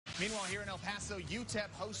Meanwhile, here in El Paso,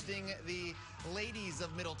 UTEP hosting the ladies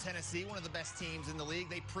of Middle Tennessee, one of the best teams in the league.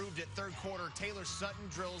 They proved it third quarter. Taylor Sutton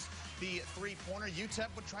drills the three-pointer.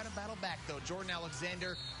 UTEP would try to battle back, though. Jordan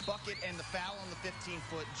Alexander, bucket and the foul on the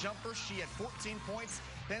 15-foot jumper. She had 14 points.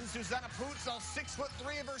 Then Susanna Poots, all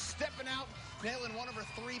 6'3" of her, stepping out, nailing one of her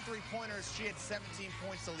three-pointers. She had 17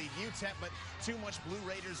 points to lead UTEP, but too much Blue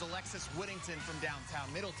Raiders. Alexis Whittington from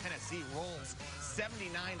downtown Middle Tennessee rolls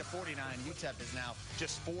 79-49. UTEP is now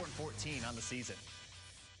just 4-14 on the season.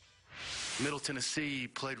 Middle Tennessee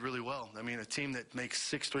played really well. I mean, a team that makes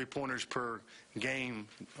 6 3-pointers per game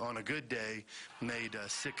on a good day made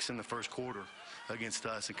 6 in the first quarter against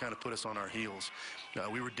us and kind of put us on our heels.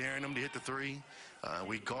 We were daring them to hit the three.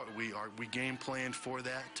 We game planned for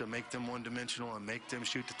that to make them one-dimensional and make them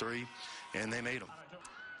shoot the three, and they made them.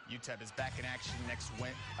 UTEP is back in action next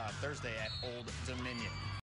Thursday at Old Dominion.